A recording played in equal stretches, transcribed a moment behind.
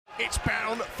It's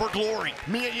bound for glory.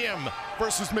 Mia Yim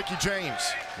versus Mickie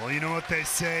James. Well, you know what they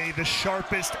say, the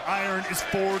sharpest iron is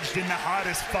forged in the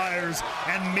hottest fires,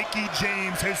 and Mickie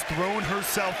James has thrown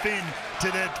herself in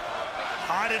to the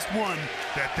hottest one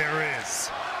that there is.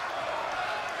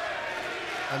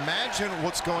 Imagine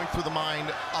what's going through the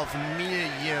mind of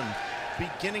Mia Yim,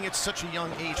 beginning at such a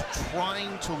young age,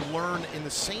 trying to learn in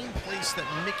the same place that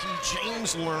Mickie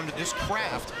James learned this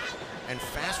craft. And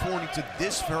fast forwarding to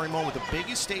this very moment, the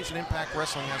biggest stage that Impact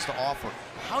Wrestling has to offer.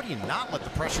 How do you not let the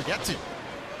pressure get to you?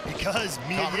 Because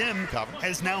Mia Yim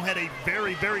has now had a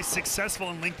very, very successful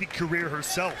and lengthy career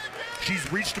herself. She's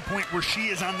reached a point where she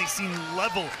is on the same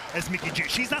level as Mickie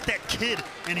James. She's not that kid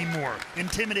anymore,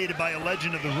 intimidated by a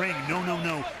legend of the ring. No, no,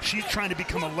 no. She's trying to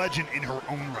become a legend in her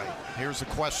own right. Here's the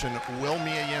question. Will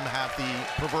Mia Yim have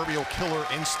the proverbial killer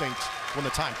instinct when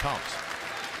the time comes?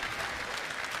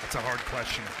 That's a hard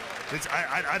question.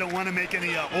 I don't want to make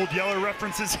any Old Yeller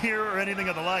references here or anything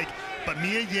of the like, but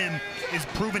Mia Yim is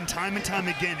proven time and time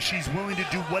again she's willing to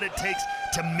do what it takes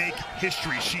to make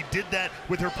history. She did that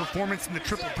with her performance in the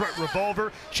Triple Threat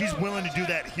Revolver. She's willing to do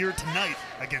that here tonight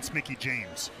against Mickie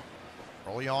James.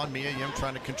 Early on, Mia Yim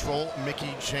trying to control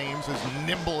Mickie James, as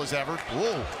nimble as ever.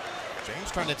 Whoa,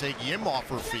 James trying to take Yim off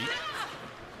her feet.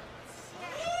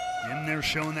 Yim there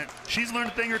showing that she's learned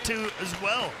a thing or two as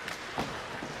well.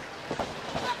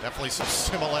 Definitely some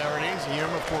similarities.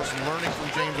 Yim, of course, learning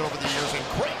from James over the years. And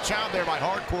great job there by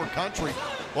Hardcore Country.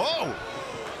 Whoa!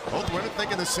 Both women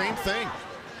thinking the same thing.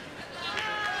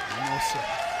 Almost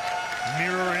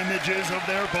mirror images of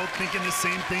there, both thinking the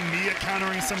same thing. Mia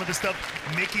countering some of the stuff.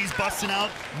 Mickie's busting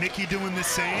out. Mickie doing the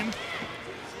same.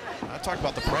 I talked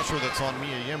about the pressure that's on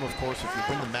Mia Yim, of course. If you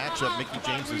win the matchup, Mickie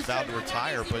James is vowed to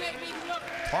retire. But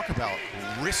talk about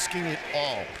risking it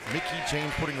all. Mickie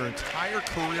James putting her entire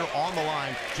career on the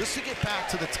line just to get back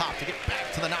to the top, to get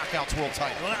back to the Knockouts World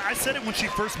title. Well, I said it when she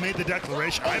first made the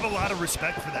declaration. I have a lot of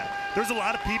respect for that. There's a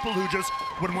lot of people who just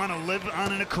would want to live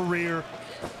on in a career,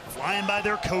 flying by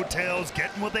their coattails,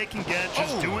 getting what they can get,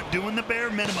 just doing the bare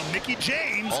minimum. Mickie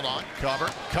James, hold on,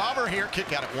 cover here,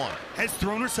 kick out at one. Has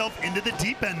thrown herself into the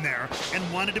deep end there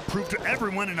and wanted to prove to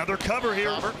everyone another cover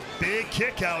here. Big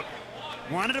kick out.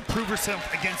 Wanted to prove herself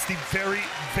against the very,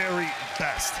 very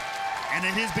best. And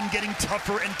it has been getting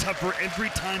tougher and tougher every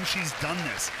time she's done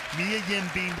this. Mia Yim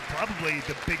being probably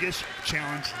the biggest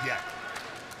challenge yet.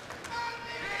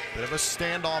 Bit of a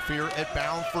standoff here at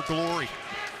Bound for Glory.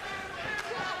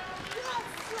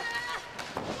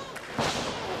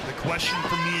 The question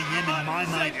for Mia Yim in my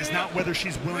mind is not whether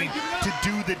she's willing to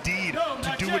do the deed,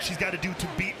 to do what she's got to do to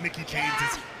beat Mickie James.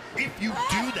 It's if you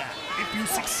do that, if you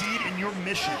succeed in your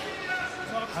mission,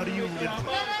 how do you live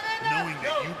with it, knowing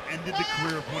that you ended the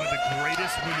career of one of the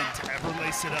greatest women to ever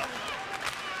lace it up?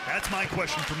 That's my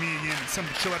question for Mia Yim, and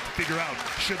something she'll have to figure out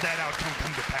should that outcome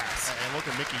come to pass. And look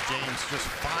at Mickie James, just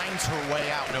finds her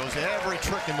way out, knows every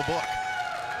trick in the book.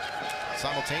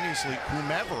 Simultaneously,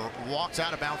 whomever walks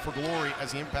out of Bound for Glory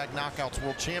as the Impact Knockouts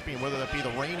World Champion, whether that be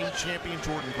the reigning champion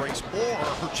Jordan Grace or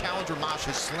her challenger Masha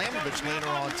Slamovich later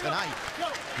on tonight,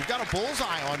 you've got a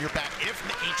bullseye on your back if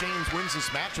Mickie James wins this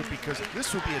matchup, because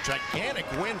this would be a gigantic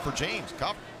win for James.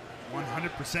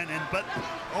 100%, but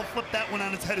I'll flip that one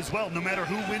on its head as well. No matter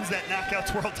who wins that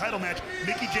Knockouts World title match,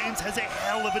 Mickie James has a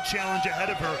hell of a challenge ahead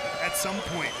of her at some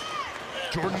point.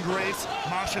 Jordan Grace,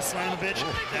 Masha Slamovich,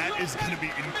 that is going to be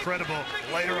incredible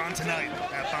later on tonight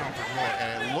at Bound for Glory.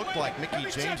 And it looked like Mickie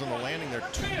James on the landing there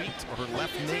tweaked her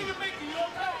left knee.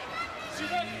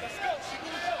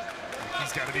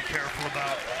 He's got to be careful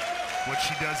about what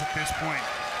she does at this point.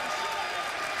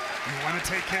 You want to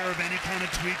take care of any kind of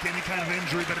tweak, any kind of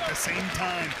injury, but at the same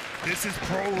time, this is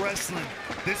pro wrestling.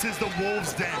 This is the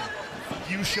Wolves' Den. If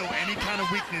you show any kind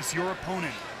of weakness, your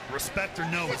opponent, respect or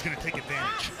no, is going to take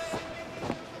advantage.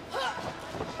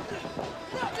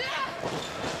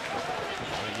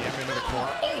 Yim into the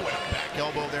corner. Oh, and a back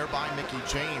elbow there by Mickie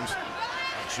James.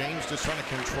 James just trying to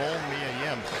control Mia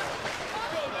Yim.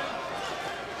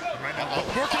 Right now,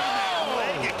 working that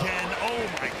leg again. Oh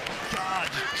my God,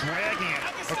 just dragging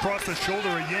it across the shoulder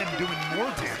of Yim, doing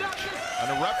more damage. And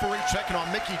the referee checking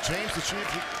on Mickie James to see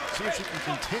if she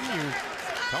can continue.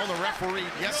 Telling the referee,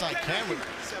 yes, I can.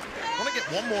 I want to get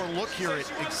one more look here at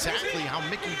exactly how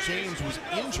Mickie James was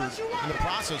injured in the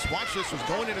process. Watch this, was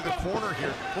going into the corner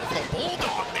here. Look for the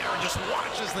bulldog there, and just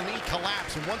watches the knee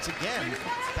collapse. And once again,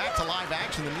 back to live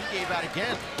action, the knee gave out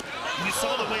again. You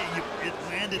saw the way it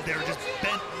landed there, just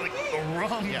bent like the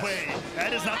wrong way.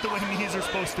 That is not the way knees are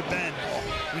supposed to bend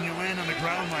when you land on the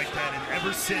ground like that. And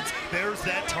ever since, there's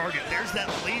that target. There's that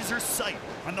laser sight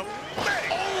on the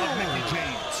leg of Mickie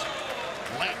James.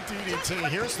 Leg DDT,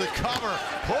 here's the cover,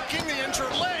 hooking the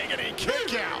injured leg, and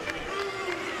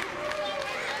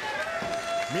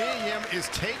Mia Yim is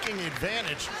taking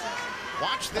advantage.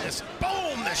 Watch this.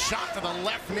 Boom! The shot to the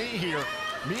left knee here.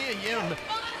 Mia Yim,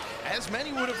 as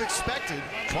many would have expected,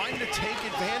 trying to take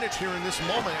advantage here in this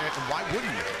moment. And why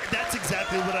wouldn't you? That's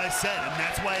exactly what I said, and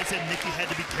that's why I said Mickie had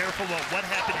to be careful about what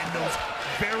happened in those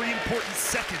very important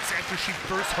seconds after she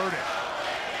first heard it.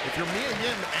 If you're Mia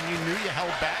Yim and you knew you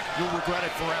held back, you'll regret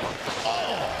it forever.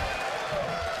 Oh!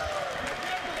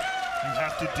 You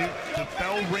have to do, the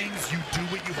bell rings, you do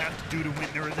what you have to do to win.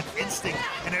 There is an instinct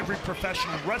in every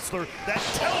professional wrestler that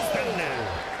tells them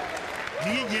that.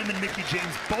 Mia Yim and Mickie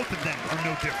James, both of them are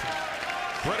no different.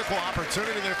 Critical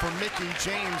opportunity there for Mickie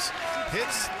James.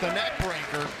 Hits the neck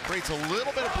breaker, creates a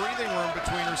little bit of breathing room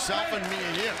between herself and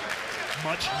Mia Yim.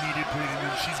 Much needed breathing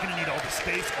room. She's gonna need all the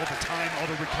space, all the time, all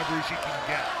the recovery she can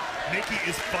get. Mickie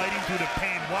is fighting through the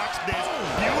pain. Watch this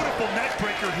beautiful neck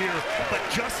breaker here, but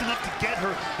just enough to get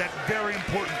her that very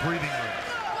important breathing room.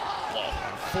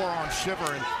 Forearm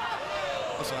shiver, and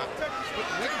listen,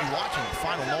 we're gonna be watching the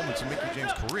final moments of Mickie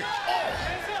James' career.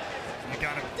 You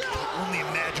gotta only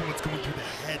imagine what's going through the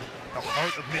head, the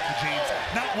heart of Mickie James,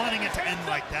 not wanting it to end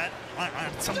like that on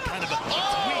some kind of a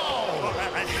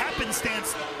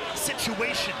happenstance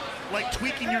situation, like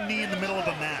tweaking your knee in the middle of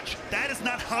a match. That is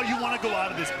not how you want to go out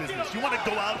of this business. You want to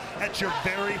go out at your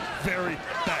very, very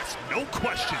best. No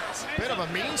questions. Bit of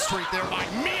a mean streak there by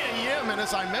Mia Yim, and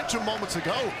as I mentioned moments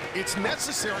ago, it's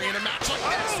necessary in a match like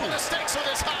this when the stakes are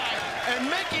this high, and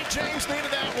Mickie James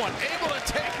needed that one. Able to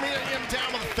take Mia Yim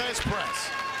down with a fez press.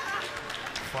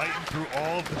 Fighting through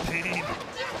all of the pain,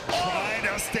 trying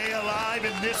to stay alive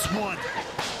in this one.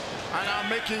 And now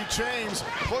Mickie James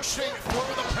pushing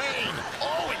through the pain.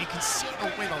 Oh, and you can see the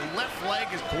way the left leg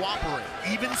is cooperating.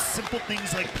 Even simple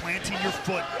things like planting your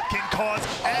foot can cause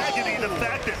agony. The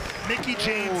fact that Mickie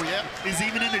James is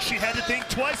even in this, she had to think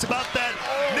twice about that.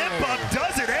 Nip-up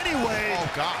does it anyway.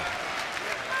 Oh, God.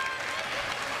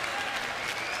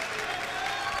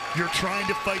 You're trying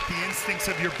to fight the instincts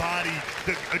of your body,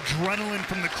 the adrenaline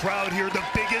from the crowd here, the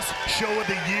biggest show of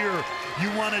the year. You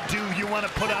want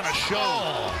to put on a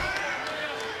show.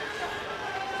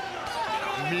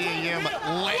 Mia Yim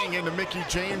laying into Mickie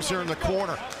James here in the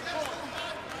corner.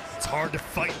 It's hard to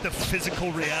fight the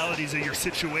physical realities of your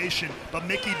situation, but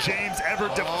Mickie James ever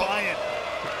defiant.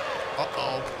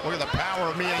 Uh-oh, look at the power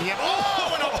of Mia Yim.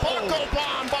 Oh, and a buckle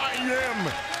bomb by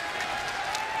Yim.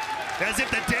 As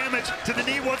if the damage to the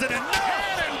knee wasn't enough.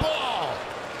 Cannonball!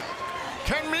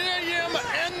 Can Mia Yim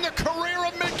end the career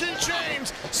of Mickie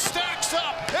James? Stacks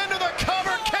up into the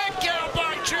cover, kick out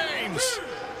by James.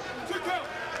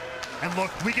 And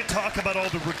look, we can talk about all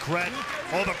the regret,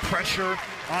 all the pressure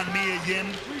on Mia Yim.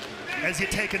 As you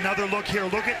take another look here,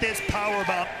 look at this power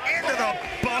bomb into the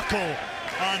buckle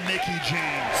on Mickie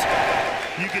James.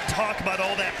 You can talk about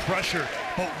all that pressure,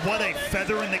 but what a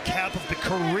feather in the cap of the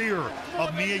career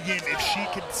of Mia Yim if she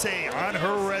could say on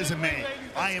her resume,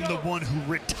 I am the one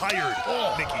who retired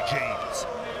Mickie James.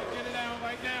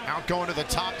 Out going to the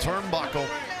top turnbuckle.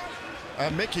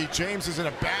 Mickie James is in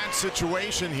a bad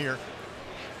situation here.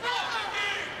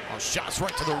 Oh, shots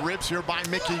right to the ribs here by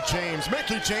Mickie James.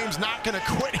 Mickie James not going to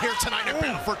quit here tonight at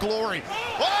Battle for Glory.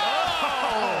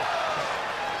 Oh!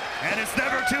 And it's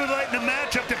never too late in the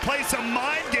matchup to play some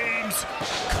mind games.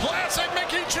 Classic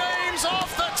Mickie James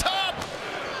off the top.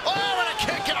 Oh, and a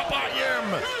kick out by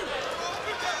Yim.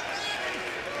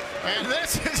 And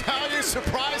this is how you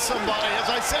surprise somebody, as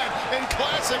I said, in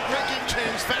classic Mickie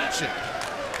James fashion.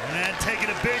 And taking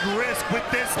a big risk with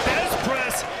this death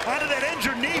press onto that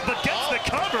injured knee, but gets the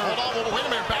cover. Hold on, wait a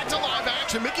minute, back to live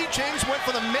action. Mickie James went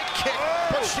for the mid kick,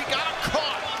 but she got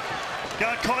caught.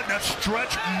 Got caught in a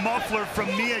stretch muffler from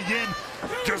Mia Yim,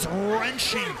 just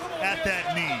wrenching at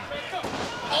that knee.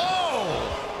 Oh!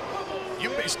 You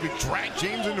basically dragged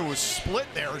James into a split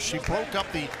there. She broke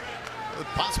up the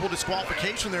possible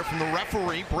disqualification there from the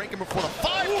referee, breaking before the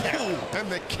 5 count, and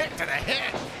the kick to the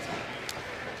head.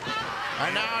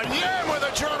 And now Yim with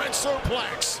a German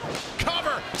suplex.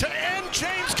 Cover to end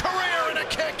James' career and a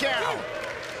kick out.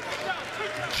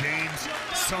 James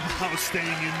somehow staying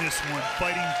in this one,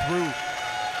 fighting through.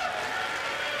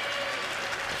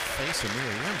 Face of Mia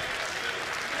Yim.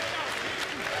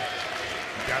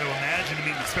 You got to imagine, I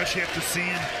mean, especially after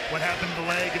seeing what happened to the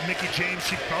leg of Mickie James,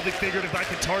 she probably figured if I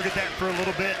could target that for a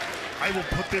little bit, I will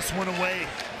put this one away.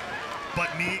 But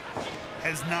Mia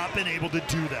has not been able to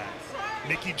do that.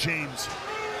 Mickie James.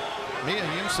 Mia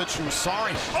Yim said she was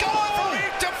sorry. Going for a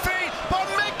defeat, but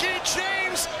Mickie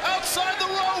James outside the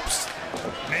ropes.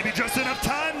 Maybe just enough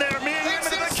time there. Mia Yim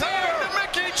into the cover.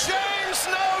 Mickie James,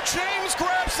 no, James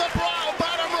grabs the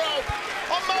bottom rope.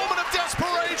 A moment of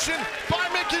desperation by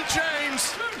Mickie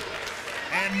James.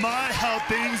 And And my, how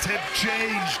things have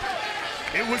changed.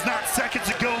 It was not seconds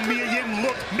ago Mia Yim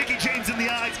looked Mickie James in the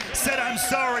eyes, said I'm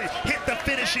sorry, hit the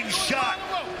finishing shot.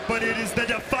 But it is the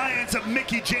defiance of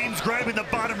Mickie James grabbing the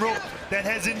bottom rope that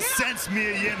has incensed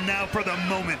Mia Yim now for the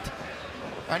moment.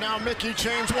 And now Mickie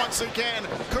James once again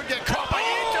could get caught by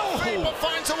defeat, but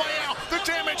finds a way out. The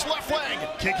damaged left leg.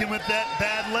 Kicking with that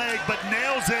bad leg, but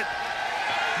nails it.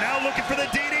 Now looking for the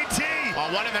DDT.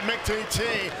 Oh, one of the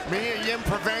McDT. Mia Yim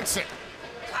prevents it.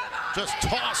 Just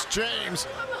toss James.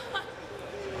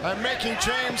 And Mickie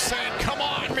James saying, come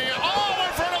on, Mia. Oh,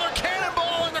 went for another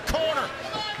cannonball in the corner.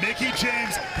 Mickie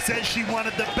James says she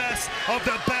wanted the best of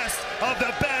the best of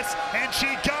the best, and she